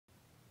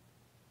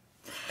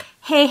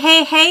Hey,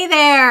 hey, hey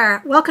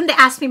there! Welcome to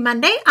Ask Me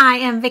Monday. I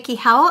am Vickie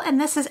Howell, and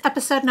this is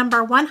episode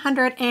number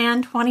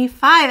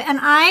 125. And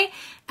I,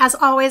 as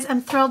always,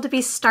 am thrilled to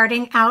be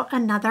starting out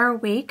another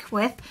week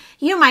with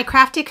you, my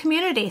crafty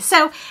community.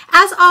 So,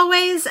 as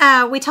always,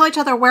 we tell each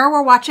other where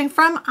we're watching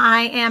from.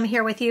 I am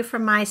here with you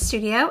from my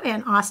studio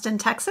in Austin,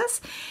 Texas,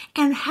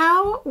 and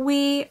how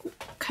we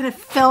kind of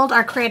filled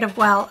our creative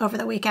well over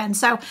the weekend.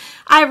 So,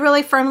 I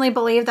really firmly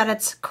believe that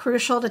it's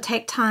crucial to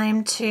take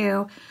time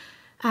to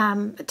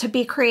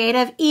be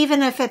creative,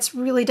 even if it's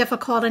really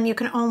difficult and you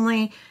can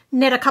only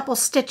knit a couple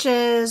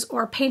stitches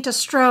or paint a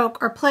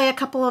stroke or play a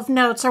couple of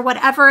notes or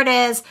whatever it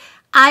is.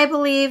 I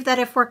believe that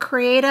if we're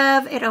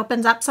creative, it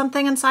opens up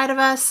something inside of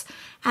us,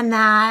 and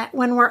that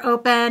when we're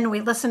open, we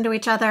listen to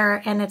each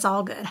other and it's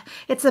all good.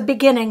 It's the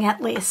beginning,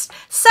 at least.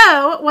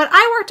 So what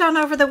I worked on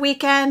over the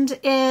weekend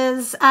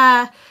is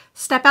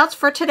step outs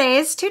for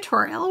today's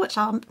tutorial, which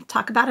I'll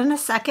talk about in a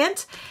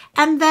second.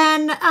 And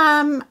then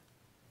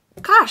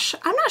gosh,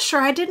 I'm not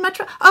sure I did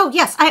much. Oh,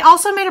 yes. I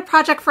also made a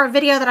project for a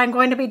video that I'm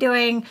going to be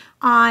doing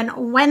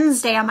on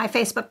Wednesday on my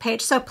Facebook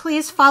page. So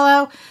please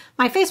follow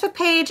my Facebook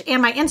page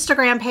and my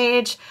Instagram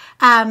page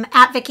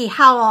at Vickie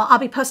Howell. I'll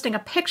be posting a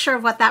picture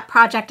of what that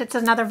project. It's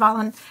another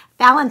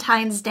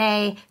Valentine's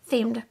Day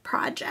themed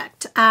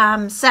project.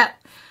 So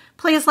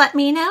please let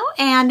me know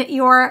and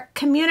your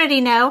community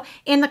know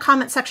in the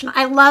comment section.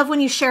 I love when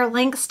you share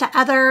links to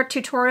other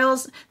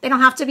tutorials. They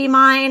don't have to be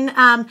mine.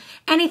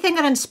 Anything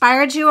that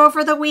inspired you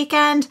over the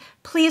weekend,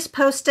 please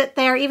post it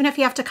there, even if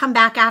you have to come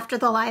back after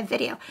the live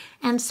video.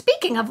 And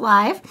speaking of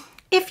live,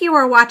 if you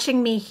are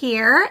watching me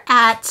here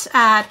at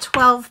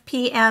 12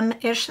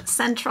 p.m.-ish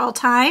Central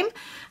Time,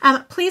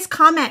 please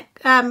comment.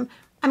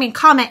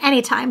 Comment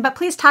anytime, but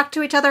please talk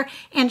to each other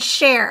and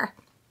share.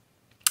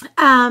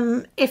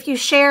 If you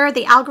share,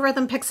 the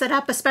algorithm picks it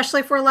up, especially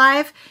if we're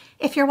live.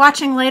 If you're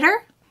watching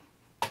later,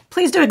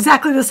 please do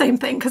exactly the same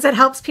thing because it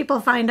helps people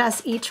find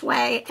us each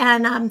way.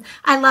 And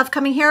I love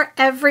coming here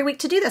every week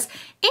to do this.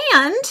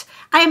 And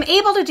I am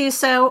able to do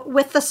so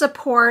with the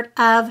support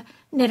of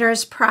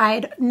Knitter's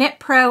Pride, Knit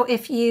Pro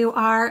if you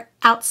are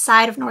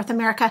outside of North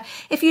America.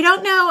 If you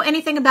don't know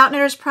anything about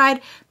Knitter's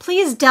Pride,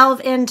 please delve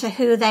into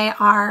who they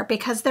are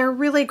because they're a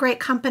really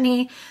great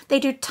company. They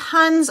do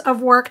tons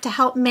of work to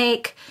help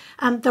make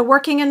the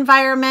working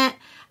environment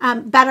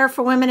better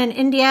for women in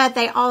India.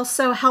 They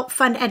also help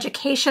fund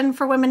education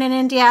for women in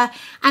India.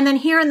 And then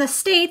here in the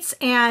States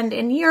and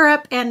in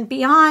Europe and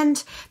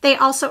beyond, they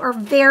also are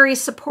very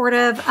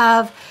supportive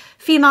of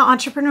female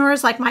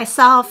entrepreneurs like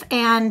myself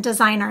and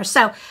designers.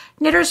 So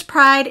Knitter's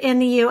Pride in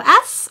the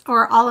US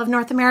or all of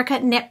North America,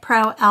 Knit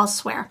Pro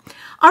elsewhere.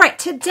 All right,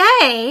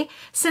 today,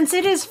 since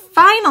it is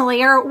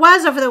finally, or it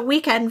was over the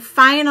weekend,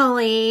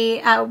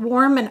 finally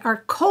warm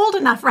or cold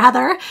enough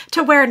rather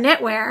to wear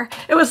knitwear.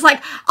 It was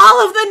like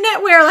all of the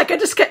knitwear, like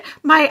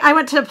I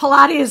went to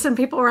Pilates and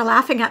people were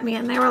laughing at me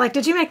and they were like,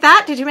 did you make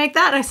that? Did you make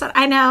that? And I said,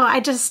 I know,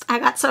 I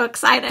got so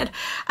excited.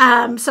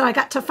 So I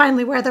got to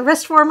finally wear the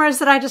wrist warmers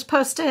that I just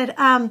posted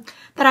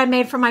that I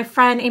made for my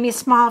friend Amy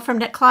Small from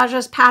Knit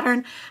Collage's pattern.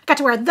 I got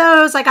to wear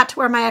those. I got to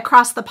wear my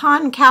Across the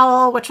Pond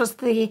cowl, which was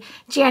the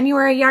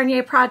January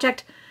Yarnier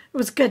project. It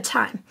was a good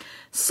time.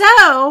 So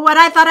what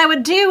I thought I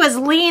would do is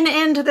lean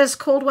into this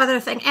cold weather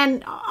thing.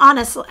 And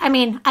honestly,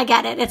 I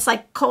get it. It's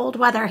like cold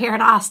weather here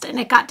in Austin.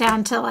 It got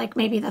down to like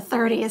maybe the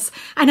 30s.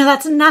 I know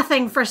that's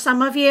nothing for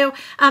some of you.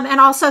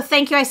 And also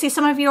thank you. I see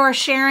some of you are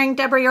sharing.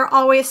 Deborah, you're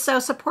always so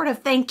supportive.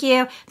 Thank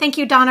you. Thank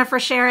you, Donna, for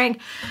sharing.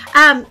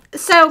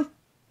 So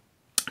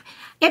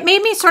it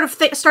made me sort of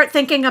start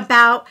thinking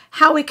about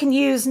how we can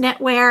use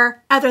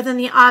knitwear other than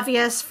the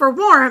obvious for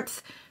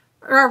warmth,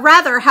 or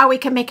rather how we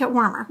can make it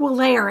warmer. Well,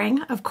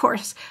 layering, of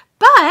course,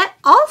 but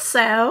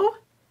also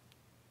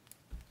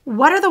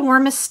what are the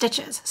warmest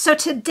stitches? So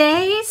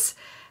today's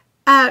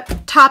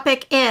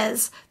topic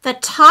is the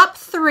top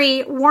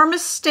 3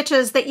 warmest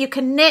stitches that you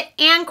can knit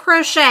and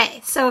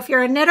crochet. So if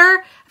you're a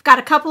knitter, I've got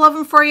a couple of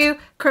them for you.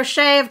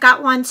 Crochet, I've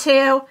got one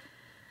too.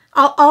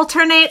 I'll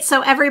alternate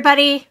so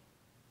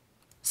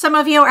some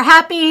of you are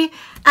happy,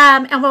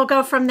 and we'll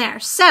go from there.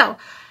 So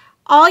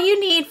all you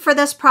need for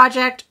this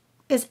project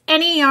is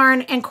any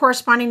yarn and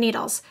corresponding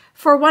needles.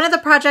 For one of the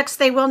projects,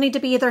 they will need to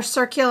be either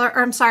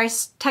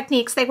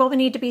techniques. They will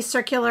need to be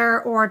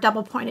circular or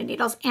double pointed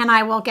needles, and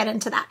I will get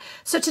into that.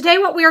 So today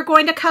what we are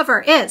going to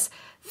cover is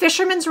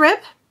Fisherman's rib,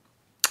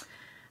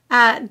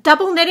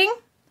 double knitting,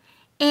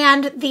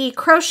 and the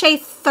crochet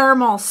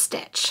thermal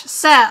stitch.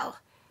 So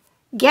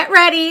get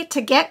ready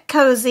to get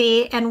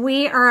cozy, and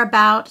we are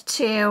about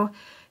to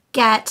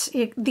get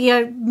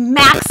the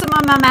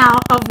maximum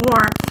amount of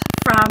warmth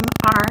from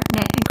our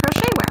knit and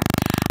crochet wear.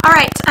 All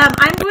right,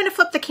 I'm going to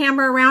flip the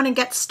camera around and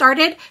get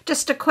started.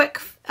 Just a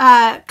quick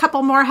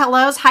couple more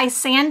hellos. Hi,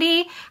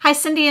 Sandy. Hi,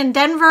 Cindy in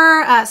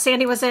Denver.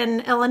 Sandy was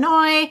in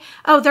Illinois.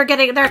 Oh,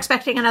 they're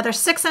expecting another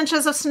 6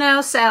 inches of snow,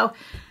 so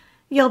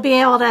you'll be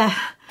able to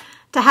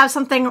have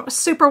something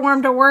super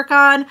warm to work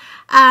on.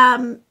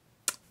 And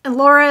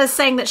Laura is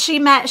saying that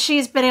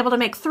she's been able to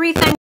make 3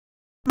 things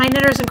my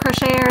knitters and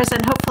crocheters,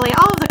 and hopefully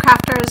all of the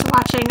crafters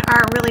watching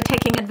are really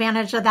taking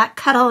advantage of that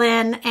cuddle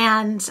in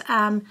and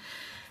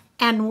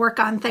work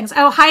on things.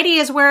 Oh, Heidi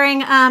is wearing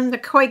the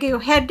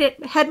Koigu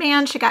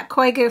headband. She got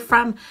Koigu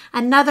from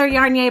another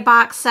Yarnier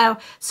box, so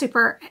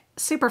super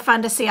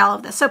fun to see all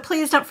of this. So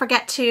please don't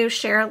forget to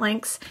share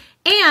links,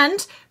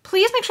 and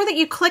please make sure that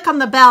you click on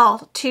the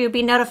bell to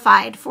be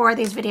notified for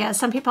these videos.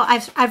 Some people,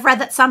 I've read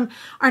that some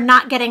are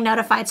not getting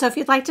notified. So if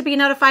you'd like to be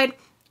notified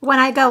when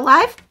I go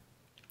live,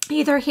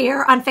 either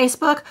here on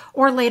Facebook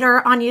or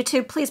later on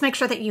YouTube, please make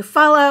sure that you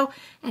follow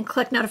and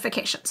click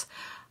notifications.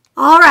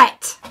 All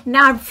right,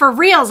 now for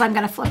reals, I'm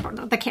going to flip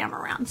the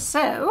camera around.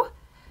 So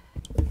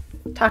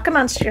talk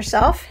amongst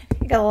yourself.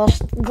 You got a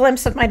little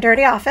glimpse of my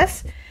dirty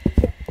office.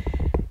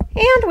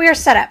 And we are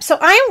set up. So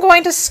I am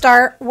going to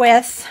start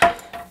with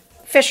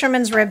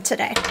Fisherman's Rib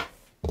today.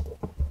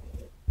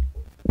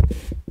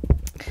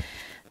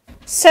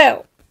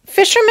 So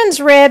Fisherman's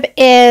Rib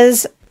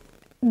is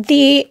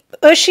the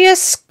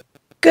ushiest,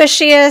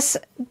 gushiest,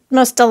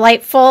 most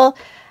delightful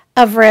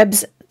of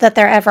ribs that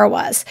there ever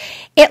was.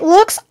 It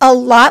looks a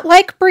lot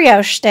like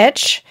brioche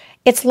stitch.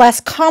 It's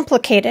less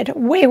complicated,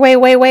 way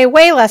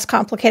less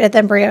complicated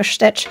than brioche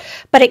stitch,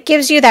 but it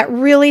gives you that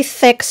really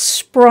thick,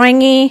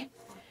 springy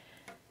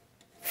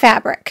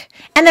fabric.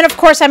 And then of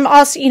course I'm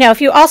also,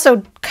 if you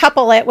also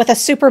couple it with a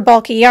super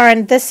bulky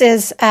yarn, this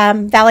is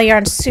Valley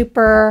Yarn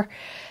Super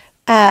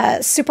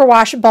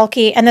Wash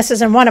Bulky, and this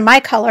is in one of my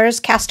colors,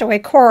 Castaway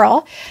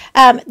Coral.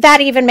 That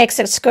even makes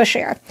it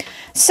squishier.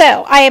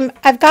 So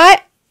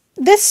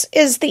this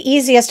is the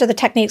easiest of the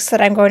techniques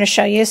that I'm going to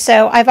show you.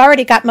 So I've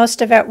already got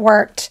most of it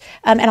worked,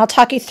 and I'll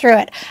talk you through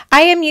it.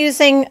 I am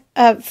using,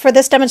 for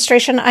this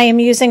demonstration, I am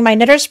using my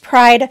Knitter's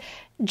Pride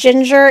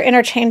Ginger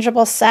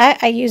interchangeable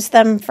set. I use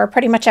them for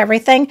pretty much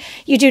everything.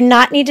 You do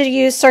not need to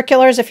use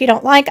circulars if you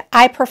don't like.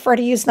 I prefer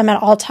to use them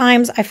at all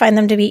times. I find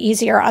them to be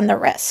easier on the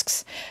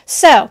wrists.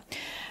 So,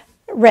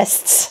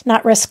 wrists,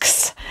 not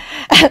risks.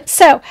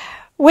 So,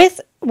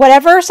 with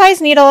whatever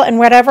size needle and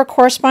whatever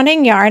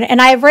corresponding yarn, and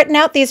I have written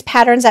out these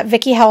patterns at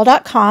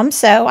VickieHowell.com,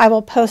 so I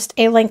will post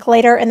a link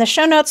later in the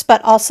show notes,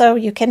 but also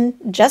you can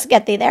just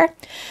get thee there.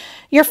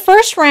 Your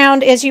first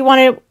round is you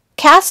want to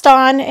cast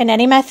on, in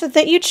any method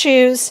that you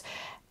choose,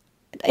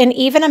 an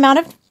even amount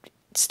of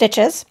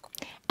stitches,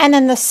 and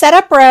then the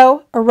setup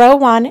row, or row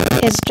 1,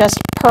 is just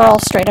purl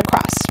straight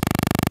across.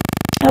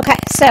 Okay,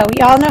 so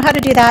y'all know how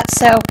to do that,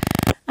 so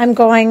I'm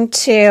going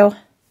to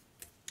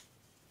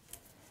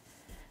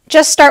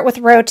just start with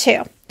row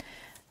 2.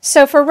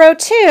 So for row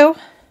 2,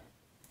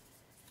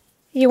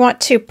 you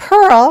want to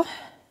purl,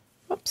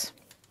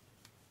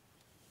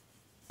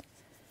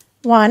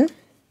 1,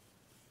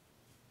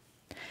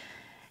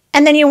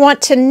 and then you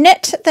want to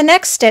knit the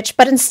next stitch,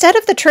 but instead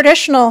of the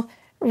traditional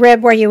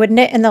rib where you would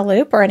knit in the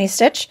loop or any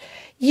stitch,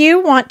 you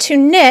want to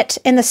knit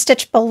in the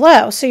stitch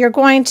below. So you're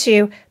going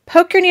to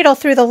poke your needle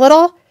through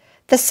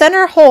the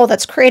center hole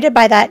that's created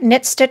by that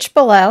knit stitch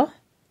below,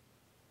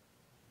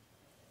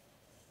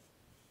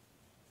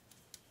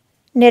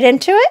 knit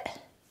into it,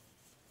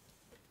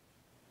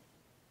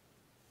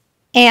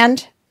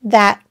 and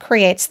that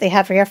creates the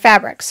heavier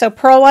fabric. So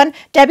purl 1,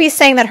 Debbie's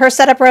saying that her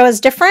setup row is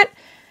different.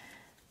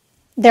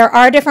 There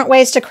are different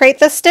ways to create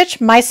this stitch.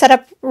 My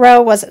setup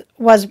row was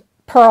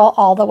purl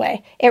all the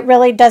way. It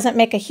really doesn't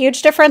make a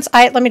huge difference.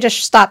 Let me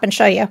just stop and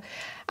show you.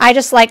 I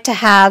just like to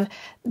have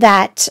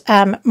that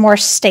more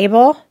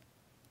stable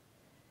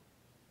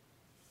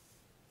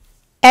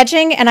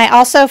edging, and I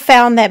also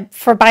found that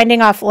for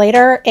binding off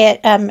later,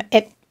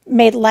 it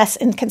made less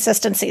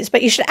inconsistencies.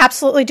 But you should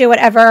absolutely do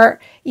whatever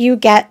you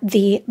get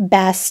the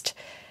best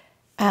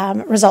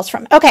results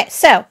from. Okay,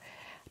 so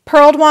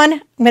purled 1,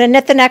 I'm going to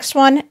knit the next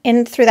one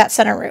in through that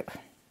center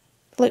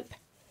loop.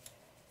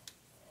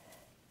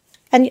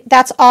 And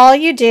that's all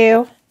you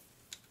do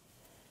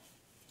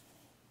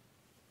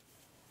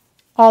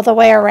all the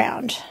way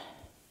around.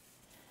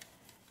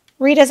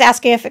 Rita's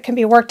asking if it can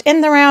be worked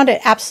in the round.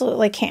 It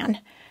absolutely can.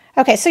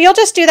 Okay, so you'll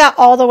just do that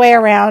all the way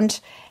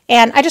around.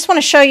 And I just want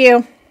to show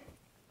you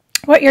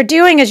what you're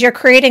doing is you're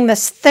creating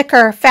this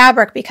thicker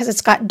fabric because it's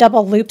got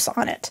double loops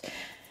on it.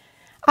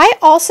 I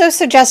also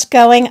suggest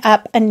going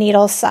up a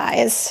needle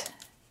size.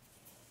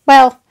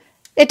 Well,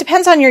 it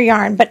depends on your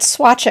yarn, but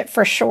swatch it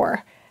for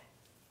sure.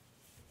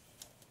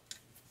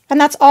 And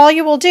that's all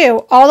you will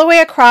do all the way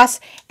across,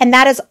 and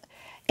that is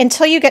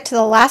until you get to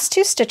the last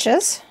 2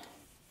 stitches.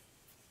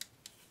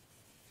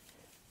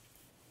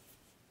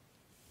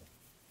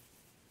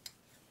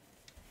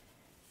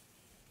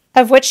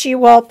 Of which you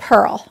will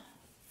purl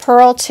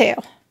 2.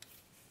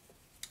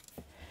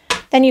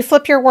 Then you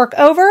flip your work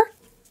over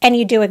and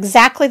you do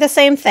exactly the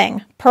same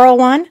thing. Purl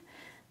 1,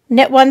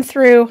 knit 1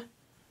 through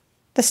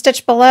the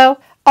stitch below,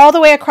 all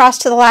the way across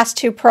to the last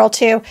 2, purl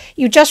 2.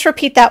 You just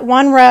repeat that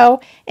 1 row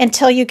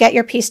until you get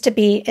your piece to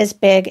be as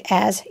big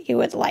as you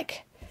would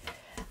like.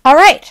 All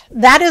right,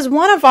 that is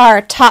one of our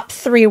top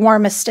 3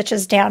 warmest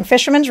stitches down,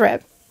 Fisherman's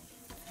Rib.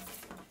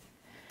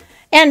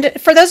 And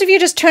for those of you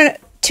just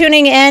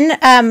tuning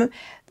in,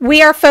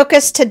 We are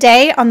focused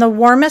today on the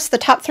warmest, the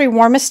top 3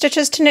 warmest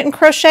stitches to knit and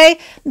crochet.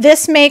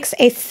 This makes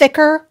a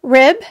thicker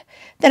rib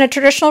than a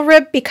traditional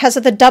rib because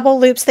of the double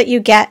loops that you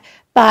get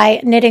by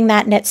knitting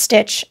that knit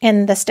stitch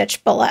in the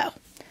stitch below.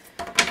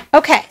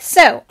 Okay,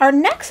 so our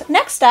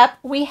next up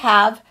we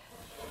have,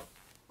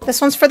 this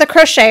one's for the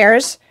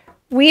crocheters.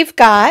 We've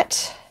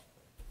got,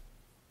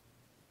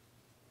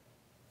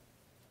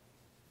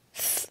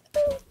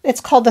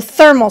 it's called the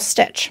thermal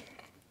stitch.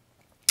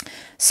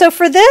 So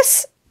for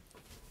this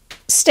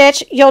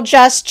stitch, you'll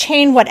just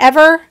chain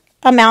whatever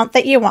amount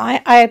that you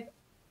want.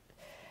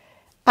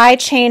 I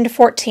chained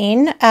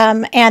 14,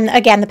 and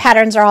again, the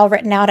patterns are all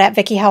written out at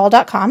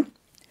vickiehowell.com.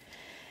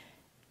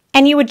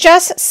 And you would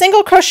just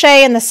single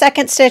crochet in the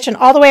second stitch and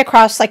all the way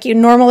across like you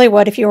normally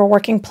would if you were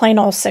working plain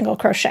old single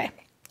crochet.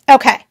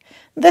 Okay,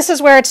 this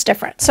is where it's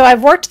different. So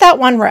I've worked that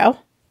one row,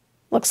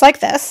 looks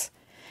like this.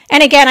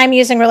 And again, I'm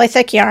using really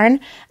thick yarn,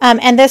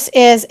 and this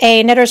is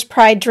a Knitter's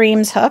Pride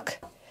Dreams hook.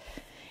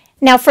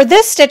 Now for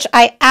this stitch,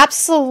 I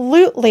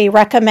absolutely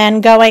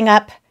recommend going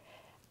up,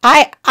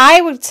 I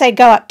would say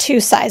go up 2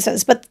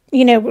 sizes, but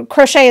you know,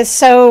 crochet is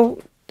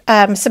so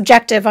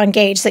subjective on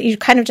gauge that you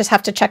kind of just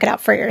have to check it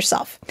out for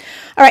yourself.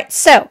 All right,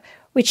 so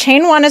we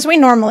chain 1 as we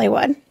normally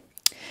would.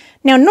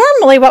 Now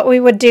normally what we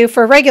would do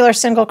for regular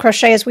single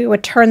crochet is we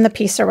would turn the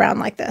piece around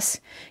like this.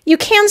 You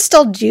can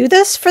still do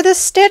this for this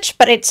stitch,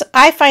 but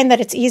I find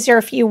that it's easier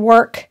if you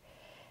work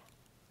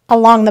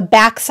along the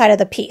back side of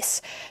the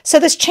piece. So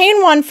this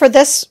chain 1 for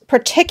this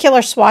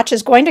particular swatch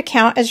is going to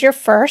count as your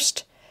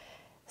first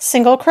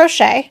single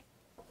crochet.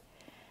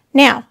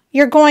 Now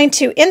you're going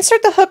to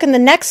insert the hook in the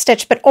next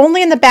stitch, but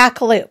only in the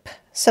back loop.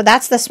 So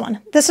that's this one.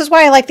 This is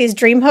why I like these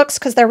dream hooks,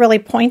 because they're really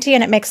pointy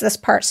and it makes this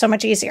part so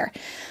much easier.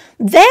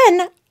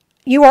 Then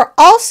you are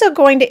also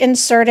going to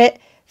insert it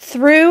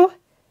through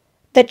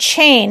the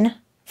chain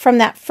from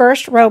that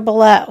first row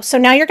below. So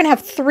now you're going to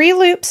have 3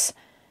 loops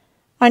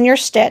on your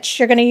stitch.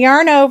 You're going to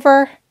yarn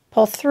over,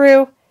 pull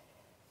through,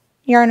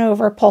 yarn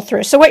over, pull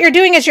through. So what you're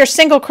doing is you're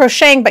single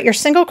crocheting, but you're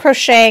single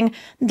crocheting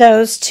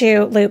those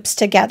 2 loops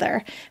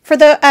together. For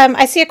the,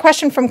 I see a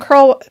question from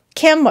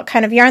Kim, what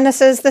kind of yarn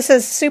this is. This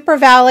is Super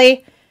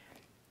Valley.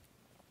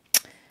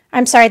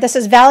 I'm sorry, this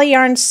is Valley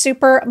Yarn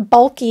Super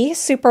Bulky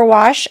Super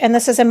Wash, and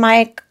this is in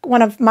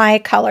one of my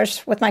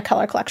colors with my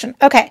color collection.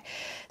 Okay,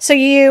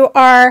 so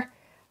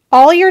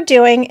all you're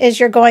doing is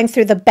you're going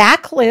through the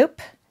back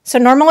loop. So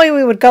normally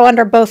we would go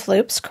under both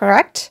loops,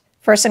 correct?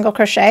 For a single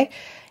crochet.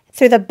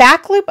 Through the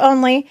back loop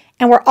only,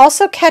 and we're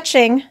also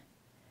catching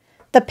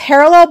the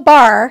parallel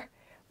bar,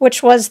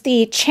 which was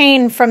the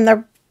chain from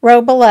the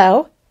row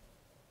below,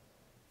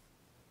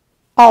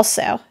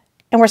 also.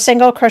 And we're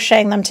single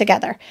crocheting them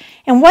together.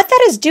 And what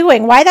that is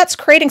doing, why that's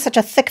creating such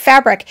a thick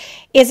fabric,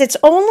 is it's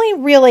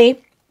really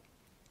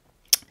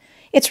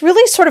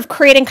sort of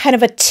creating kind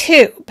of a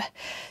tube.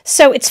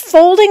 So it's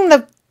folding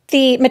the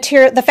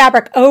material, the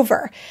fabric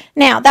over.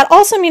 Now that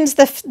also means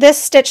this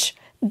stitch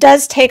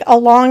does take a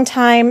long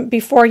time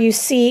before you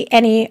see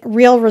any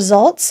real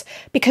results,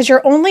 because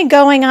you're only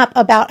going up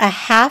about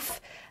 1/2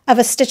 of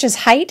a stitch's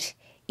height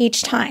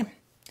each time.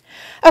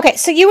 Okay,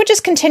 so you would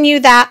just continue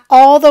that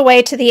all the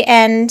way to the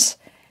end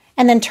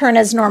and then turn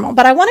as normal.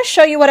 But I want to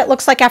show you what it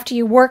looks like after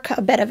you work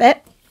a bit of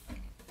it.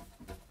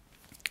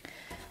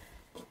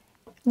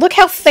 Look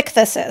how thick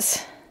this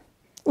is.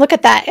 Look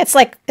at that. It's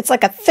like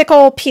a thick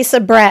old piece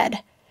of bread.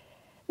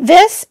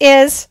 This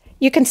is,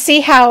 you can see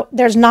how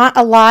there's not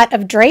a lot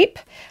of drape.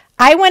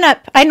 I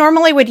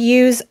normally would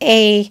use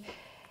a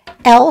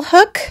L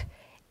hook,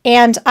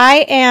 and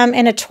I'm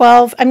using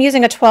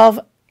a 12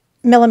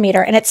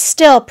 millimeter, and it's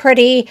still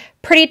pretty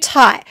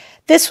taut.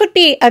 This would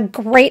be a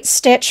great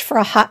stitch for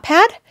a hot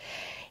pad.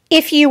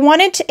 If you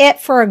wanted it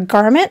for a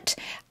garment,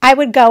 I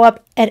would go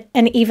up to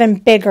an even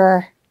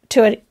bigger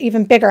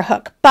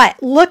hook.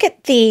 But look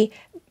at the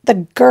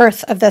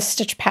girth of this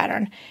stitch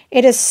pattern.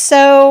 It is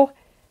so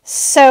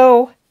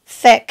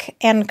thick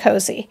and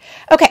cozy.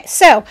 Okay,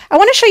 so I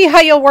want to show you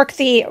how you'll work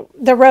the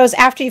rows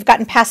after you've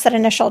gotten past that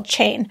initial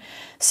chain.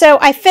 So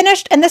I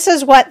finished, and this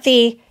is what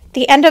the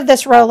end of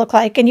this row looked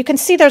like, and you can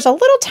see there's a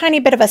little tiny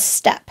bit of a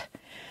step.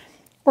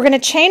 We're going to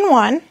chain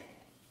 1.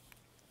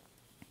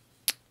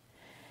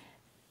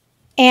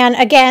 And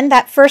again,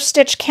 that first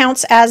stitch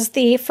counts as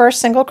the first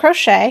single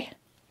crochet.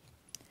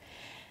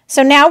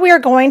 So now we are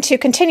going to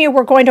continue.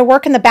 We're going to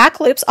work in the back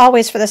loops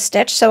always for the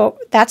stitch. So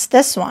that's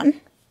this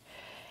one.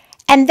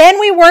 And then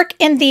we work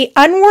in the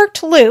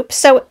unworked loop.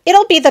 So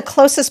it'll be the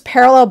closest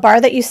parallel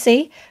bar that you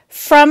see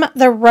from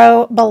the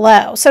row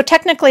below. So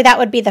technically that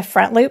would be the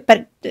front loop,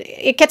 but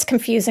it gets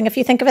confusing if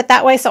you think of it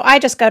that way. So I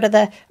just go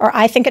to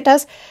I think it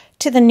does,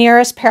 to the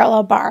nearest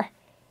parallel bar.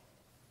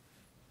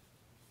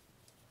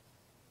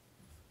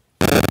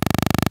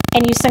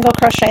 And you single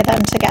crochet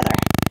them together.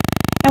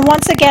 And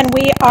once again,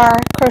 we are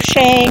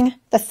crocheting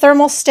the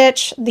thermal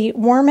stitch, the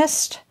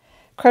warmest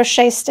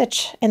crochet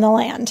stitch in the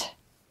land.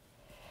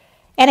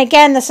 And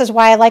again, this is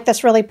why I like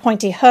this really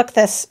pointy hook,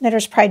 this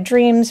Knitter's Pride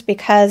Dreams,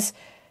 because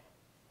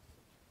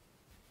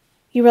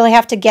you really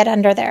have to get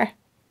under there.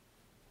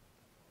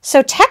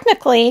 So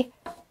technically,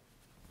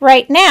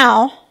 right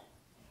now,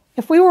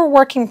 if we were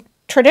working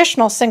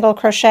traditional single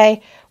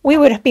crochet, we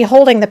would be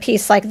holding the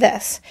piece like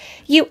this.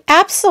 You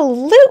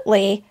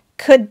absolutely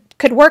could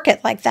work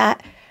it like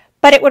that,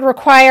 but it would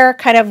require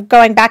kind of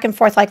going back and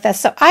forth like this.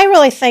 So I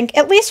really think,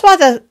 at least while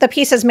the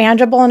piece is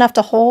manageable enough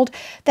to hold,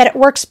 that it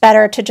works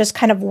better to just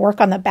kind of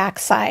work on the back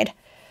side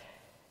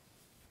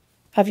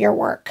of your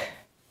work.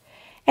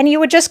 And you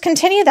would just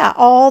continue that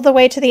all the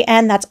way to the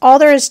end. That's all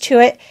there is to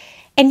it.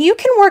 And you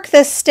can work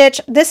this stitch.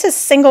 This is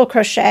single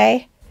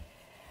crochet,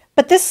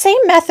 but this same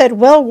method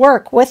will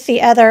work with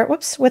the other,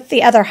 with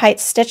the other height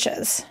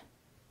stitches.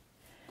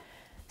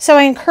 So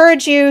I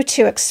encourage you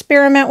to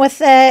experiment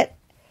with it.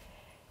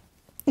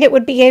 It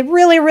would be a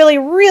really, really,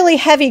 really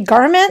heavy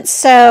garment,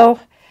 so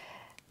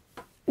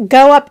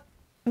go up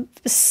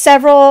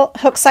several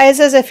hook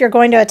sizes if you're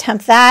going to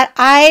attempt that.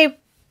 I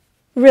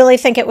really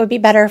think it would be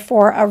better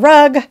for a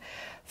rug,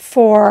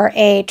 for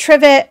a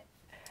trivet,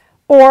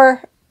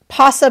 or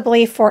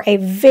possibly for a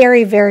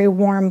very, very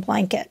warm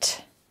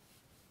blanket.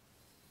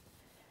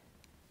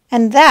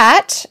 And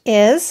that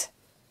is,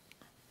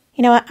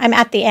 you know what, I'm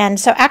at the end.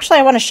 So actually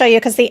I want to show you,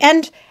 because the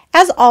end,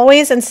 as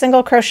always in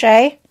single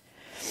crochet,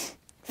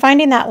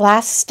 finding that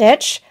last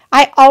stitch,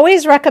 I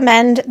always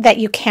recommend that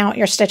you count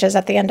your stitches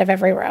at the end of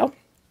every row.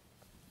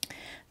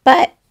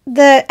 But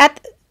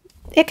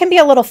it can be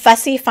a little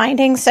fussy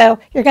finding, so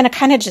you're going to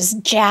kind of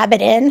just jab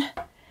it in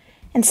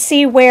and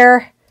see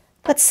where,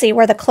 let's see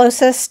where the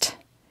closest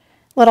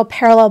little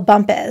parallel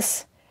bump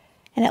is.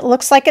 And it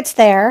looks like it's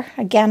there.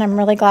 Again, I'm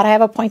really glad I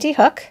have a pointy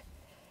hook.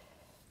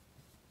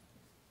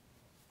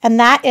 And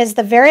that is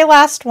the very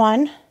last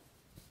one.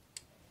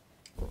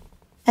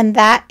 And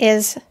that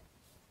is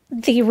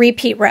the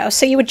repeat row.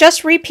 So you would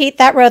just repeat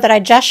that row that I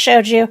just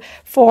showed you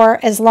for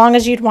as long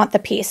as you'd want the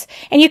piece.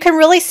 And you can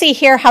really see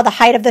here how the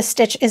height of the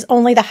stitch is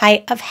only the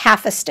height of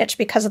half a stitch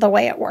because of the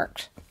way it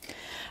worked.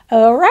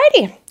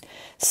 Alrighty.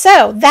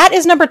 So that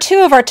is number 2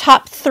 of our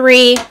top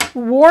 3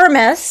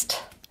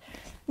 warmest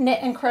knit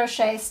and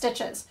crochet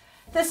stitches.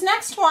 This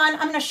next one,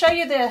 I'm going to show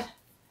you the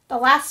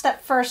last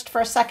step first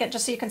for a second,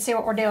 just so you can see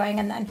what we're doing.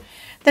 And then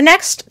the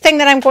next thing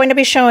that I'm going to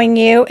be showing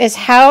you is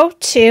how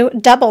to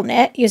double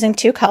knit using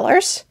 2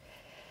 colors.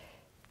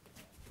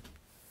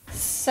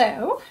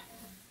 So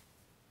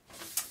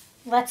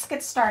let's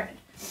get started.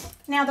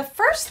 Now the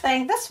first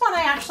thing, this one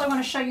I actually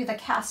want to show you the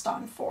cast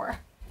on for.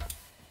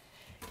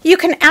 You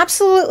can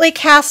absolutely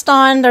cast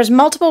on. There's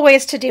multiple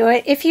ways to do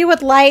it. If you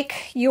would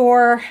like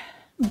your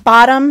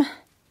bottom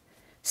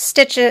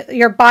stitch,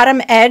 your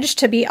bottom edge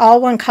to be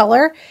all one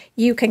color,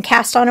 you can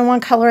cast on in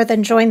one color,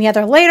 then join the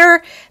other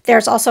later.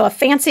 There's also a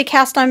fancy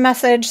cast on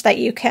message that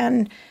you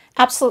can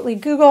absolutely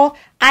Google.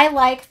 I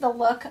like the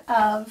look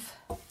of,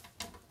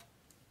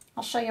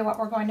 I'll show you what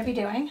we're going to be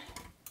doing,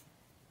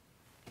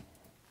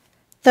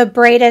 the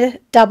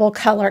braided double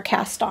color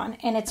cast on.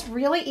 And it's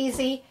really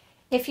easy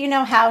if you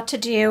know how to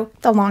do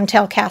the long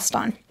tail cast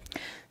on.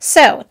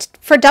 So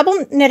for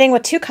double knitting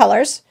with 2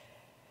 colors,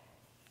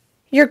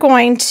 you're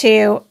going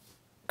to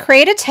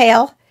create a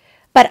tail,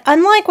 but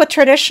unlike with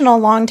traditional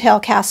long tail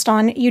cast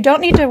on, you don't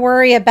need to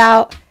worry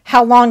about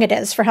how long it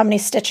is for how many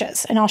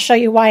stitches, and I'll show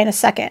you why in a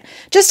second.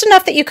 Just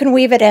enough that you can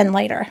weave it in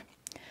later.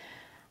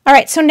 All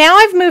right, so now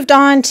I've moved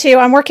on to,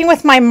 I'm working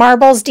with my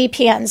marbles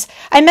DPNs.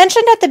 I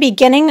mentioned at the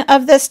beginning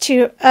of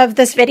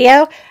this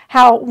video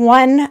how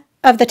one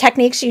of the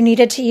techniques you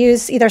needed to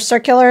use either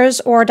circulars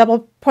or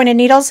double pointed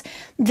needles.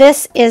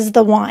 This is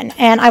the one,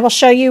 and I will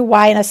show you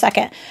why in a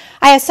second.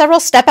 I have several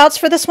step outs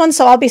for this one,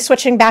 so I'll be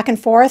switching back and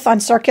forth on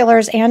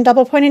circulars and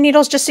double pointed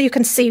needles just so you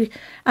can see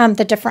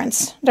the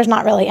difference. There's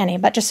not really any,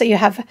 but just so you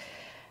have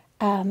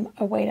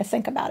a way to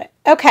think about it.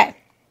 Okay,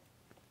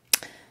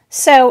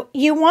 so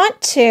you want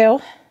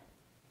to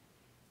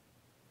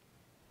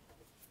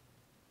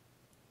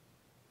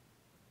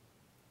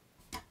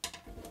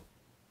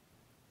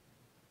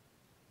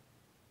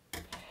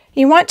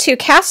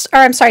cast, or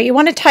I'm sorry, you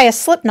want to tie a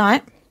slip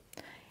knot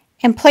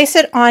and place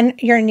it on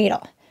your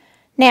needle.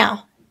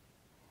 Now,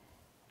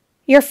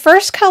 your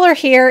first color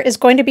here is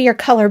going to be your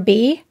color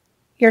B.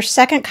 Your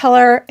second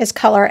color is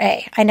color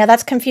A. I know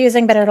that's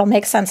confusing, but it'll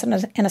make sense in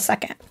a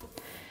second.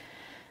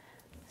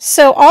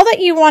 So all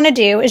that you want to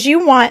do is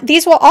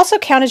these will also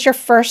count as your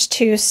first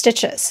 2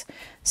 stitches.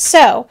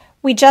 So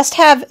we just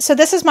have, so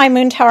this is my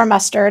Moon Tower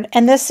Mustard,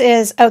 and this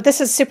is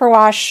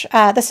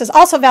Superwash. This is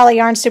also Valley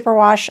Yarn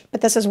Superwash,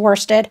 but this is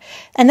worsted.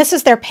 And this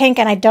is their pink,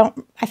 and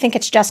I think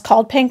it's just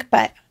called pink,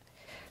 but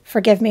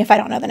forgive me if I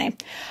don't know the name.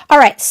 All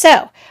right,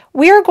 so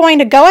we are going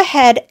to go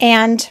ahead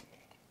and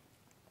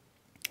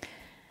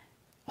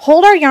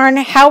hold our yarn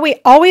how we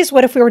always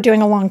would if we were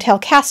doing a long tail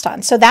cast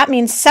on. So that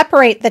means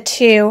separate the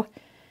two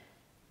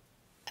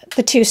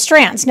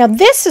strands. Now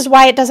this is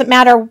why it doesn't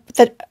matter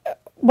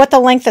what the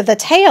length of the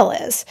tail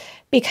is,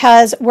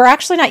 because we're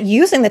actually not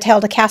using the tail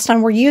to cast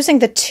on, we're using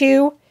the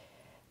 2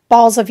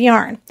 balls of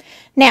yarn.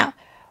 Now,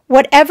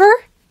 whatever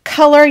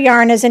color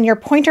yarn is in your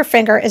pointer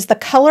finger is the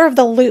color of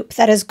the loop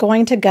that is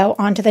going to go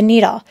onto the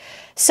needle.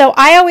 So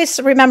I always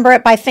remember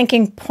it by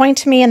thinking,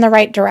 point me in the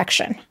right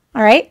direction,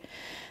 all right?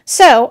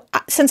 So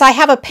since I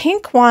have a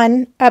pink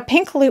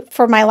loop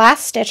for my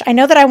last stitch, I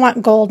know that I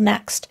want gold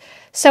next.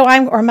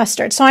 Or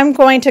mustard. So I'm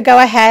going to go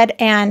ahead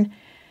and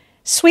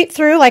sweep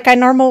through like I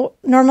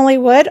normally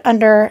would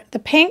under the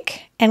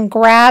pink and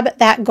grab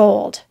that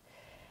gold.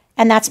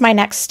 And that's my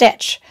next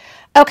stitch.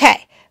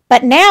 Okay,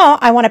 but now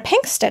I want a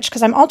pink stitch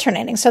because I'm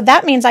alternating. So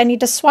that means I need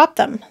to swap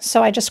them.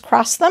 So I just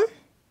cross them,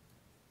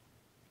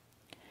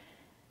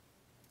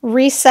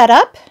 reset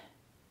up,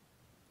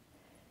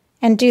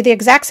 and do the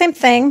exact same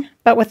thing,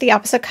 but with the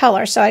opposite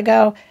color. So I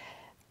go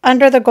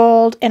under the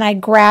gold and I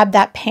grab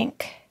that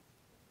pink.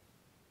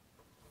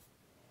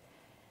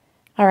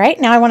 All right,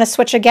 now I want to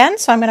switch again,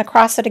 so I'm going to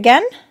cross it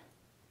again.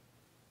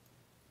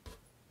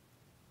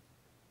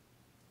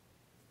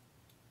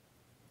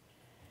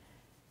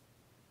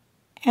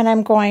 And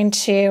I'm going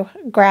to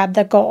grab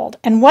the gold.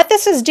 And what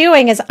this is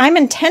doing is I'm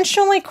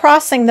intentionally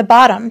crossing the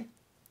bottom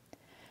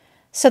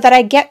so that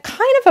I get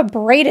kind of a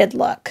braided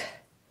look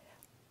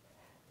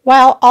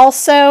while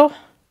also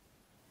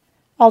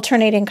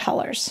alternating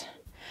colors.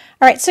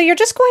 All right, so you're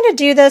just going to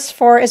do this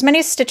for as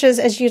many stitches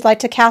as you'd like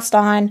to cast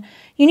on.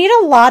 You need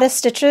a lot of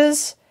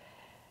stitches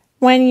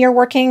when you're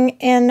working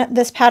in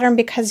this pattern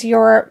because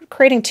you're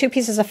creating 2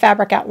 pieces of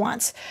fabric at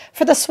once.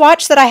 For the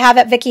swatch that I have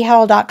at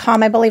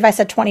VickieHowell.com, I believe I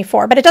said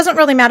 24, but it doesn't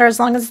really matter as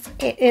long as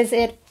it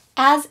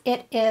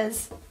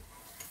is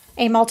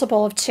a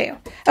multiple of 2.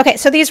 Okay,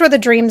 so these were the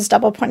Dreams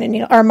double pointed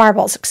needle, or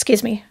marbles,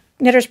 excuse me,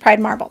 Knitter's Pride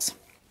marbles.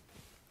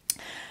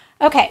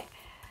 Okay,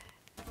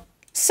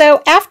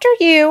 so after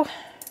you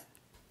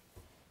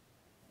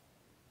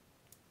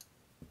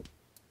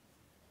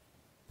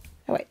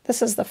oh wait,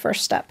 this is the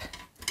first step.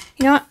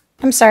 You know what?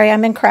 I'm sorry,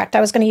 I'm incorrect.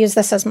 I was going to use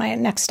this as my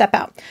next step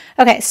out.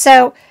 Okay,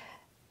 so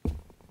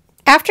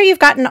after you've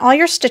gotten all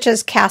your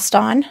stitches cast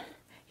on,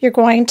 you're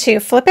going to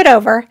flip it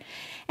over.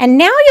 And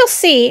now you'll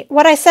see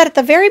what I said at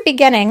the very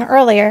beginning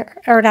earlier,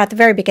 or not the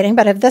very beginning,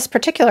 but of this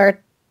particular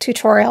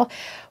tutorial,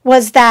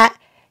 was that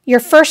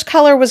your first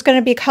color was going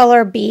to be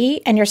color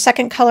B and your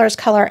second color is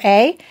color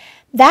A.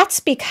 That's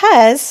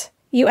because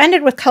you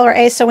ended with color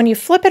A, so when you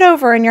flip it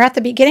over and you're at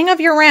the beginning of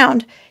your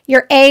round,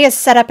 your A is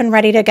set up and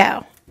ready to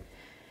go.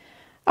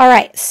 All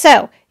right,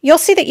 so you'll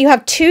see that you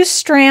have 2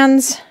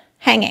 strands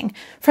hanging.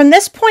 From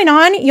this point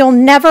on, you'll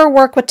never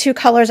work with 2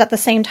 colors at the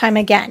same time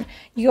again.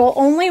 You'll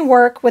only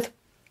work with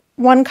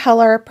 1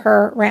 color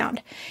per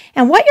round.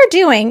 And what you're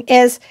doing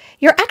is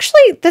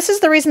this is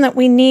the reason that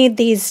we need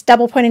these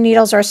double pointed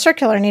needles or a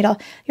circular needle.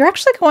 You're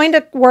actually going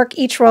to work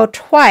each row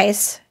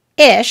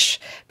twice-ish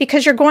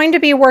because you're going to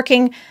be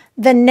working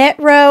the knit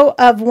row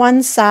of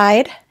one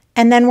side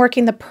and then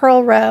working the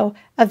purl row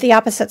of the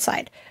opposite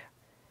side.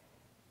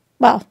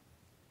 Well,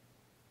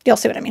 you'll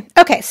see what I mean.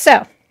 Okay,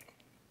 so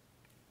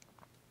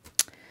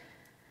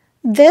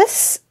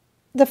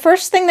the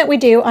first thing that we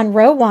do on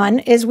row 1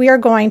 is we are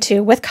going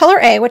to, with color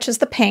A, which is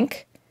the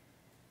pink,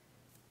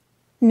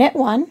 knit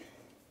 1.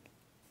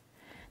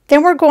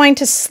 Then we're going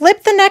to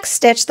slip the next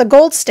stitch, the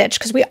gold stitch,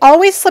 because we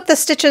always slip the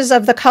stitches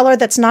of the color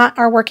that's not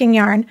our working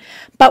yarn,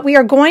 but we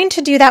are going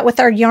to do that with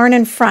our yarn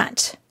in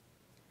front.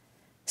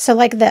 So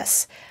like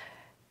this.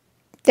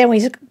 Then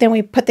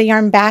we put the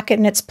yarn back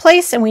in its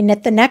place and we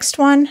knit the next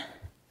one,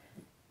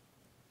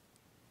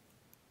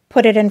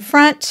 put it in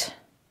front,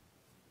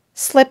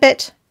 slip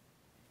it,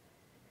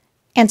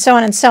 and so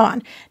on and so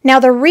on. Now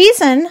the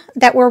reason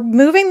that we're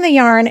moving the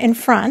yarn in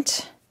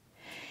front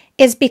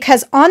is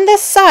because on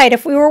this side,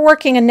 if we were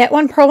working a knit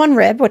 1, purl 1,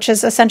 rib, which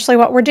is essentially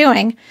what we're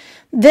doing,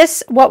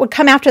 what would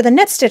come after the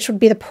knit stitch would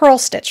be the purl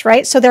stitch,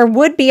 right? So there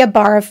would be a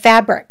bar of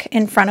fabric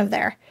in front of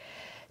there.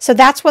 So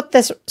that's what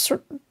this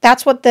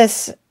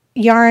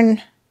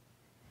yarn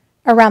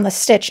around the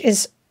stitch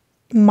is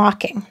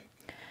mocking.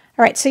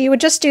 All right, so you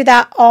would just do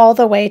that all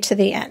the way to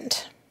the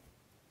end.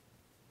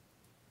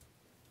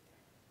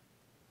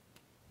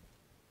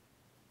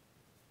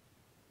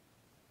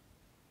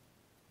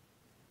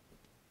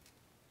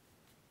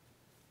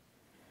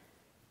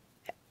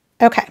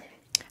 Okay,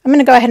 I'm going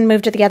to go ahead and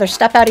move to the other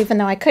step out, even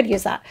though I could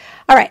use that.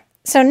 All right,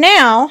 so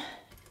now,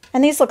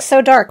 and these look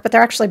so dark, but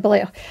they're actually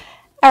blue.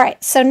 All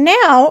right, so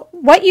now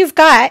what you've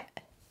got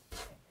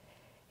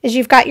is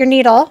you've got your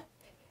needle.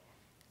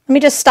 Let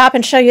me just stop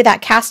and show you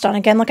that cast on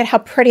again. Look at how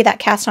pretty that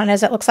cast on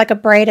is. It looks like a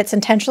braid. It's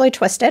intentionally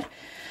twisted. All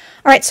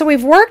right, so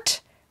we've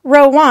worked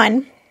row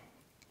 1.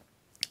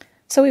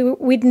 So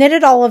we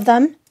knitted all of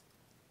them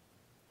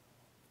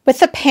with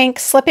the pink,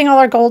 slipping all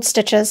our gold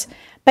stitches.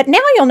 But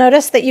now you'll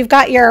notice that you've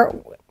got your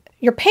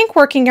pink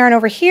working yarn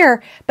over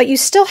here, but you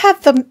still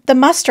have the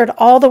mustard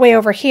all the way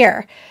over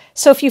here.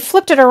 So if you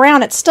flipped it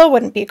around, it still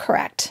wouldn't be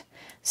correct.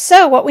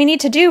 So what we need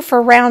to do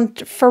for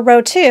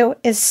row 2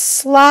 is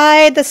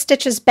slide the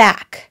stitches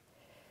back.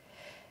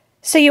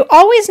 So you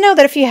always know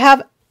that if you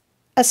have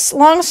a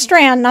long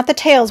strand, not the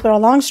tails, but a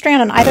long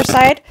strand on either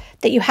side,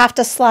 that you have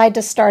to slide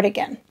to start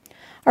again.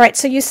 All right,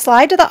 so you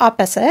slide to the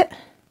opposite.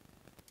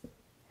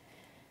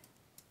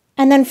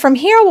 And then from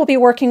here, we'll be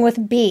working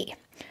with B.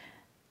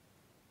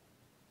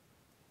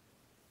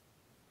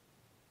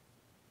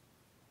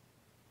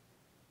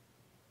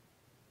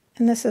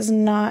 And this is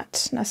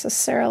not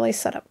necessarily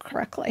set up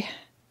correctly.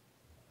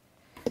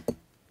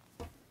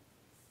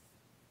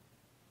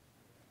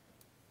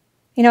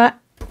 You know what?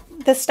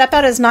 This step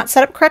out is not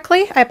set up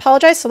correctly. I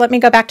apologize, so let me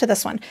go back to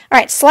this one. All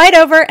right, slide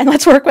over and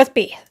let's work with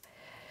B.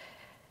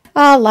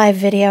 Oh, live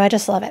video, I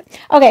just love it.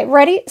 Okay,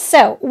 ready?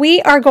 So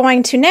we are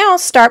going to now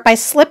start by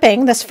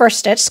slipping this first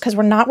stitch because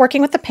we're not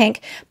working with the pink,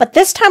 but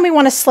this time we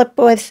want to slip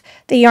with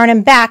the yarn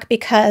and back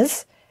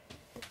because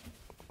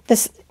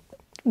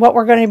what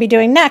we're going to be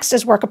doing next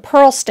is work a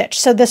purl stitch.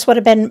 So this would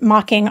have been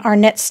mocking our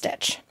knit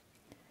stitch.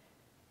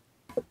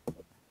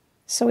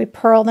 So we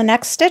purl the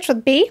next stitch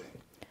with B,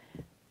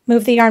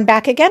 move the yarn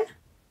back again,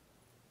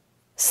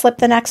 slip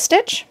the next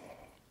stitch.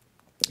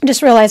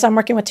 Just realize I'm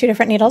working with two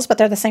different needles, but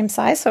they're the same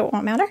size, so it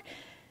won't matter.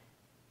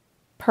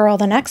 Purl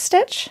the next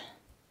stitch,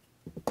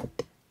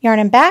 yarn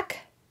and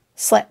back,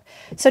 slip.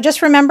 So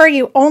just remember,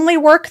 you only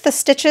work the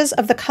stitches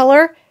of the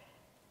color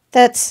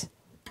that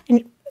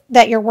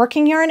your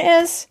working yarn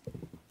is,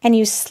 and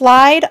you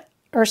slide,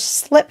 or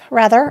slip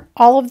rather,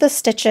 all of the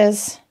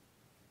stitches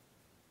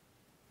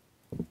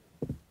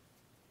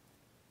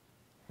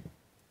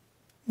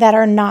that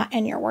are not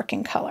in your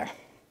working color.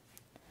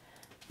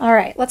 All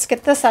right, let's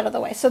get this out of the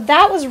way. So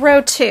that was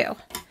row 2.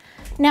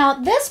 Now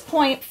at this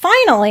point,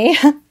 finally,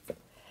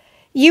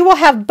 you will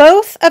have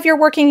both of your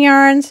working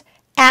yarns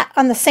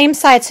on the same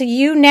side, so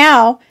you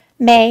now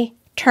may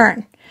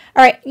turn.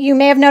 All right, you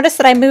may have noticed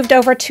that I moved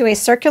over to a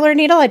circular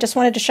needle. I just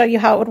wanted to show you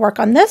how it would work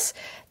on this.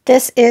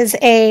 This is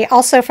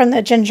also from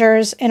the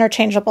Ginger's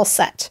interchangeable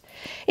set.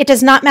 It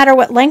does not matter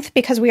what length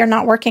because we are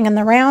not working in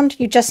the round.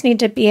 You just need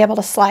to be able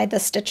to slide the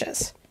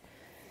stitches.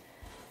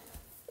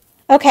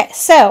 Okay,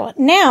 so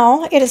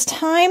now it is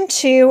time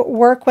to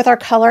work with our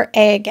color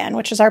A again,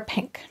 which is our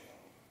pink.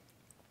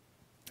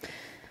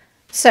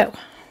 So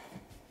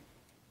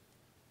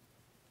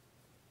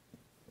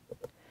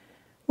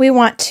we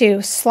want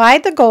to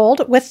slide the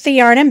gold with the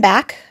yarn and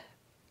back,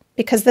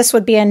 because this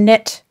would be a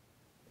knit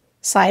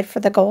side for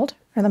the gold,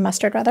 or the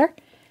mustard rather.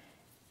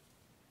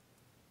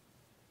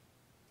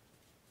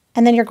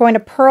 And then you're going to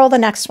purl the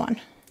next one.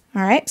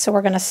 All right, so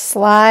we're going to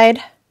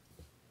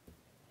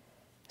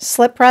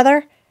slip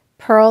rather,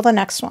 purl the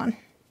next one.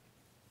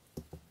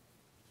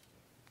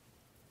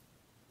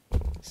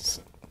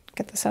 Let's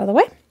get this out of the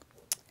way.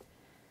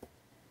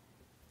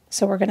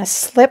 So we're going to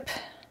slip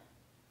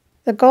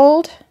the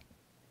gold,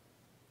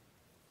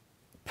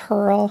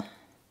 purl.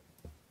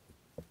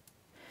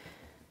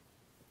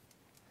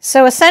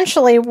 So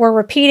essentially we're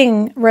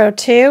repeating row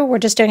 2, we're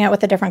just doing it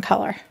with a different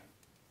color.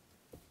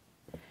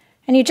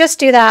 And you just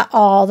do that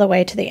all the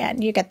way to the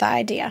end. You get the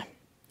idea.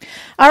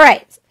 All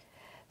right.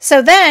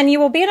 So then you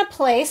will be in a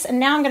place, and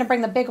now I'm going to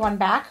bring the big one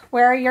back,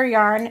 where your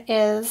yarn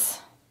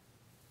is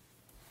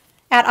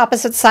at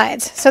opposite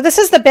sides. So this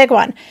is the big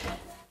one.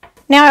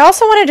 Now I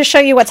also wanted to show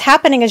you what's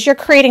happening is you're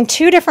creating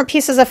 2 different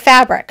pieces of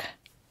fabric.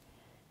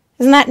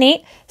 Isn't that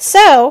neat?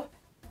 So,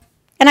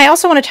 and I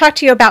also want to talk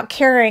to you about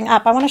carrying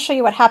up. I want to show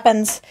you what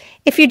happens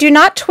if you do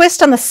not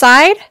twist on the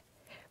side,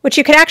 which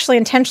you could actually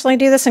intentionally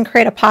do this and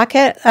create a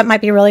pocket. That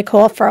might be really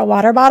cool for a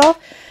water bottle.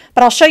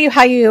 But I'll show you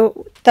how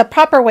the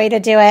proper way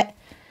to do it.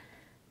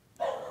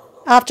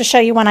 I'll have to show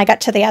you when I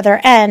get to the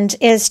other end,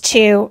 is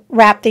to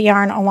wrap the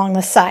yarn along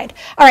the side.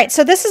 All right,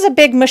 so this is a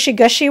big mushy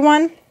gushy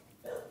one,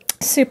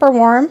 super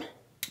warm.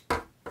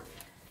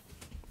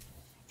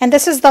 And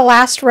this is the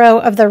last row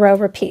of the row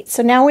repeat.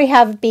 So now we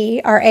have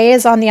B, our A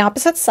is on the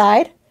opposite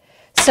side.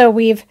 So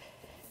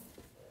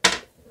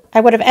I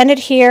would have ended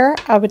here.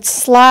 I would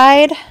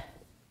slide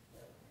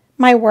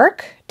my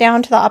work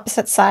down to the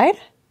opposite side.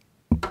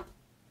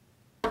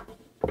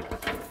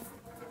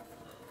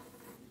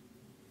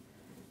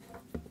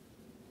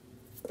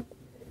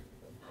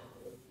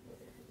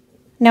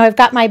 Now I've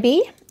got my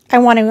B. I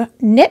want to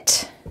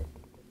knit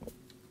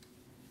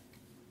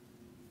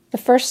the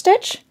first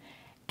stitch,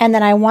 and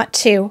then I want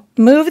to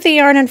move the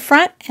yarn in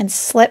front and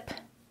slip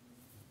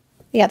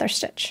the other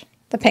stitch,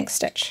 the pink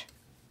stitch.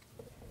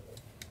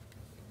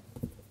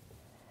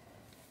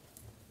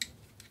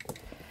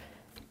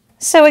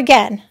 So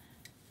again,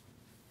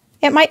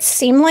 it might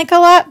seem like a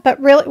lot, but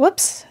really,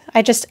 whoops,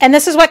 and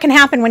this is what can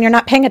happen when you're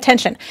not paying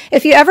attention.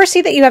 If you ever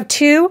see that you have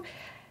 2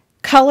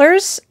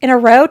 colors in a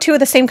row, 2 of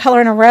the same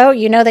color in a row,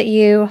 you know that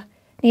you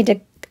need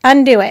to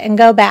undo it and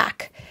go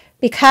back,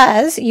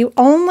 because you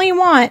only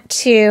want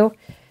to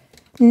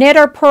knit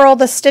or purl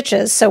the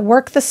stitches, so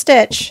work the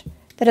stitch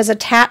that is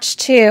attached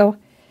to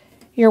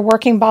your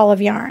working ball of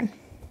yarn.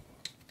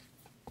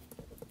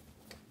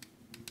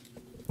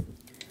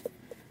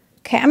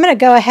 Okay, I'm going to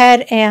go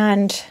ahead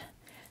and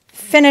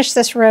finish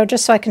this row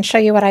just so I can show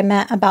you what I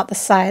meant about the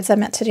sides. I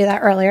meant to do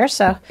that earlier,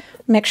 so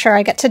make sure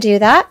I get to do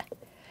that.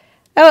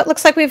 Oh, it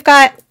looks like we've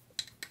got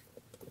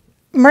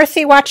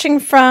Murthy watching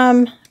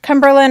from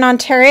Cumberland,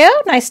 Ontario.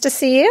 Nice to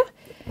see you.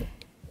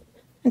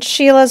 And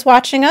Sheila's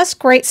watching us.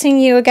 Great seeing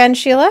you again,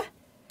 Sheila.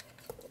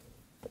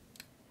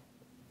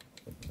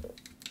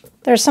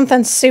 There's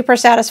something super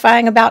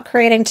satisfying about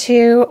creating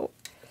 2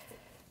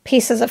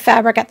 pieces of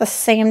fabric at the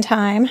same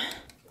time,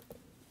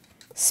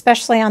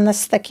 especially on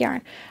this thick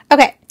yarn.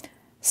 Okay,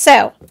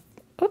 So,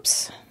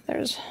 oops,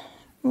 there's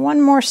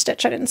one more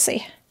stitch I didn't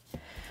see.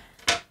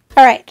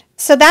 All right,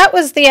 so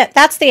that's the end.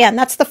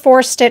 That's the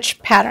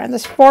 4-stitch pattern,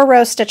 this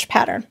 4-row stitch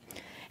pattern.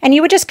 And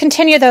you would just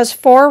continue those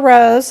 4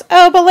 rows.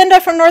 Oh,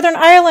 Belinda from Northern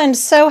Ireland,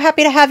 so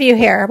happy to have you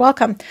here.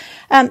 Welcome.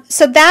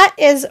 So that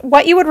is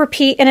what you would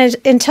repeat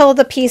until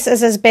the piece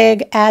is as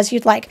big as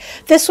you'd like.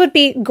 This would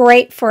be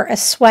great for a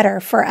sweater,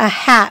 for a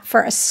hat,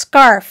 for a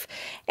scarf,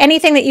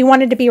 anything that you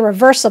wanted to be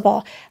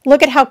reversible.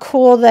 Look at how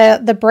cool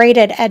the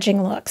braided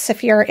edging looks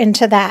if you're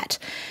into that.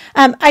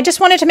 I just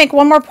wanted to make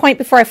one more point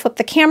before I flip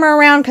the camera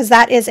around, because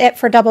that is it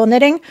for double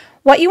knitting.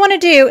 What you want to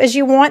do is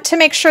you want to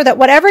make sure that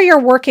whatever your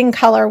working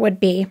color would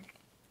be,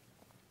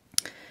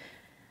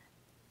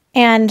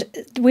 and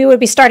we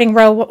would be starting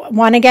row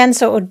 1 again,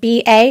 so it would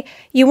be A.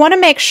 You want to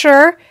make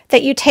sure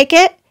that you take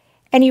it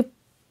and you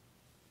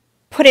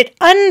put it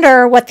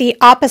under what the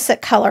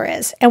opposite color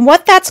is. And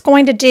what that's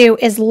going to do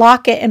is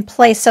lock it in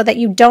place so that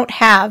you don't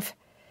have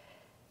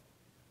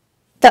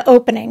the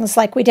openings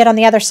like we did on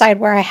the other side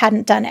where I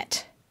hadn't done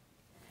it.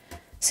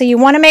 So you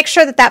want to make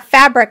sure that that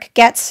fabric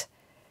gets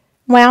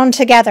wound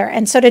together.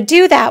 And so to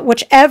do that,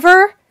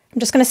 whichever, I'm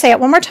just going to say it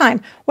one more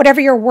time,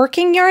 whatever your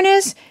working yarn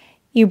is,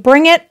 you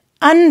bring it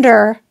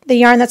under the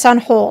yarn that's on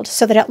hold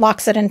so that it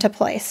locks it into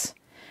place.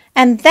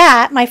 And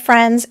that, my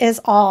friends,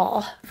 is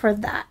all for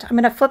that. I'm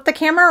going to flip the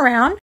camera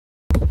around.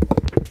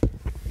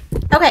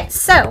 Okay,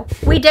 so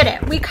we did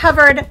it. We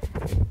covered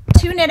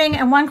 2 knitting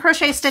and 1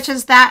 crochet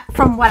stitches, that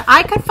from what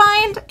I could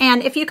find,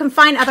 and if you can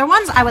find other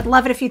ones, I would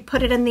love it if you'd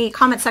put it in the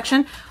comment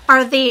section,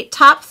 are the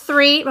top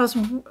 3 most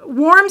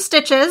warm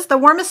stitches, the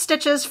warmest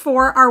stitches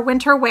for our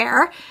winter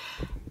wear.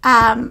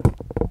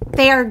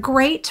 They are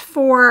great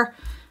for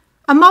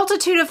a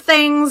multitude of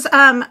things.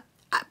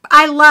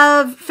 I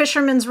love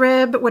Fisherman's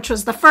Rib, which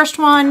was the first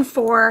one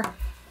for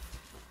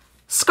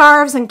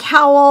scarves and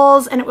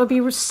cowls, and it would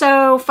be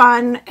so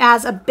fun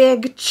as a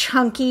big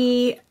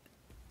chunky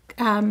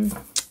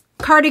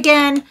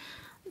cardigan.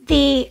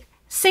 The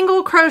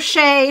single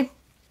crochet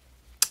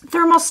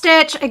thermal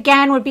stitch,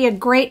 again, would be a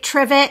great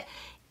trivet.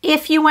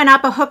 If you went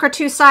up a hook or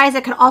 2 size,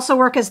 it could also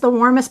work as the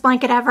warmest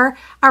blanket ever.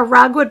 A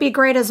rug would be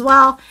great as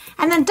well.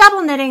 And then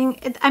double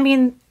knitting, I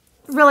mean,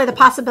 really the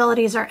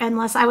possibilities are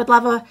endless. I would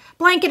love a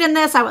blanket in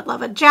this. I would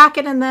love a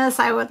jacket in this.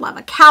 I would love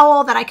a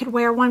cowl that I could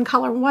wear one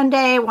color one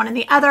day, one in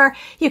the other.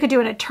 You could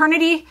do an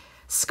eternity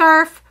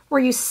scarf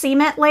where you seam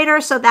it later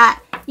so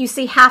that you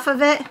see half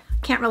of it.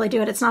 Can't really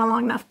do it. It's not a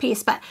long enough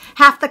piece, but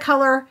half the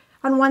color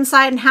on one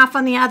side and half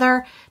on the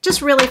other.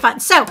 Just really fun.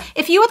 So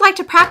if you would like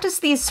to practice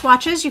these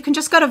swatches, you can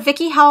just go to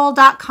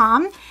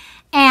VickieHowell.com.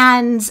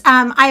 And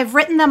I have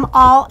written them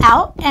all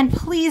out, and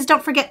please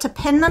don't forget to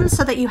pin them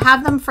so that you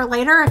have them for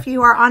later if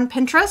you are on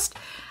Pinterest.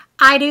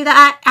 I do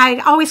that. I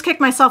always kick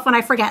myself when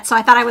I forget, so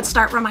I thought I would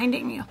start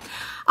reminding you.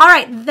 All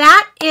right,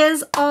 that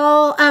is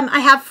all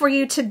I have for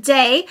you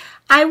today.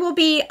 I will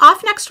be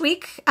off next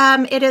week.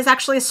 It is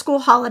actually a school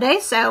holiday,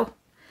 so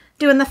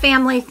doing the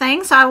family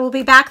thing. So I will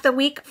be back the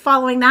week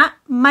following that,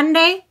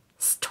 Monday,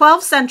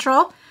 12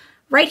 Central,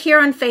 right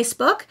here on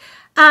Facebook.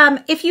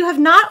 If you have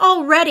not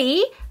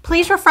already,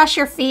 please refresh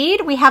your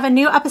feed. We have a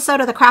new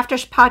episode of the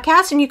Craftish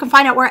podcast, and you can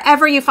find it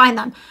wherever you find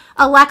them.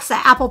 Alexa,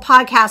 Apple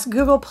Podcasts,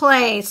 Google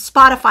Play,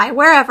 Spotify,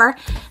 wherever.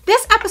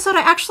 This episode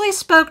I actually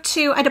spoke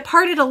to, I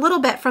departed a little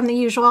bit from the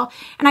usual,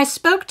 and I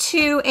spoke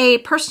to a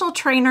personal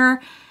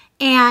trainer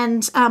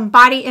and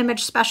body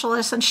image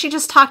specialist, and she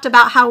just talked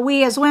about how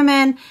we as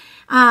women,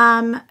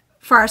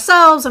 for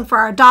ourselves and for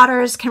our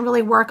daughters, can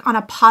really work on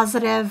a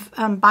positive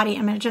body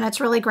image, and it's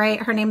really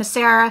great. Her name is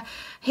Sarah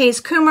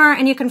Hayes Coomer,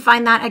 and you can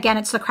find that, again,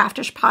 it's the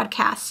Craftish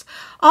Podcast.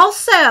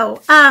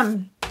 Also,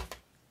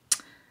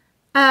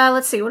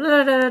 let's see.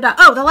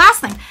 Oh, the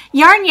last thing,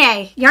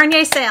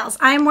 Yarn sales.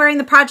 I am wearing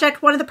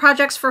one of the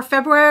projects for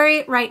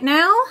February right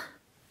now,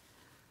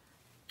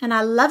 and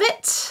I love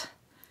it.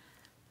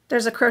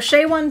 There's a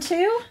crochet one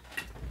too.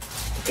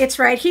 It's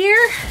right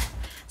here.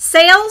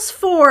 Sales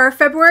for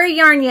February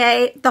Yarn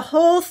Yay, the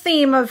whole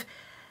theme of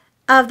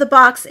the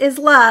box is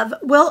love,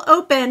 will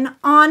open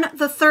on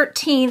the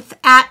 13th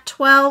at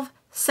 12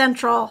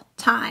 Central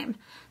Time.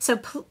 So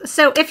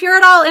if you're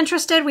at all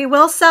interested, we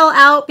will sell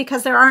out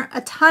because there aren't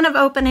a ton of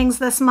openings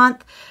this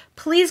month.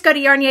 Please go to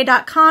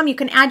yarnyay.com. You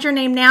can add your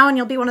name now and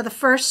you'll be one of the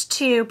first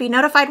to be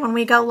notified when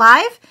we go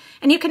live,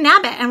 and you can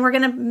nab it and we're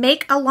going to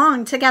make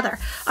along together.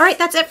 All right,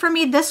 that's it for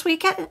me this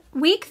week.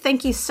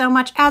 Thank you so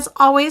much, as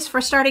always, for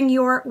starting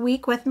your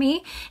week with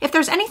me. If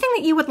there's anything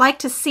that you would like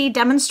to see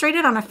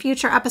demonstrated on a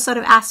future episode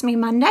of Ask Me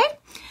Monday,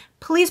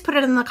 please put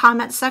it in the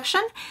comments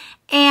section.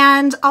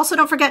 And also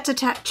don't forget to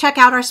check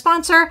out our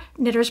sponsor,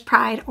 Knitter's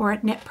Pride or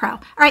Knit Pro.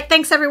 All right,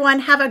 thanks everyone.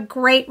 Have a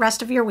great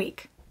rest of your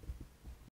week.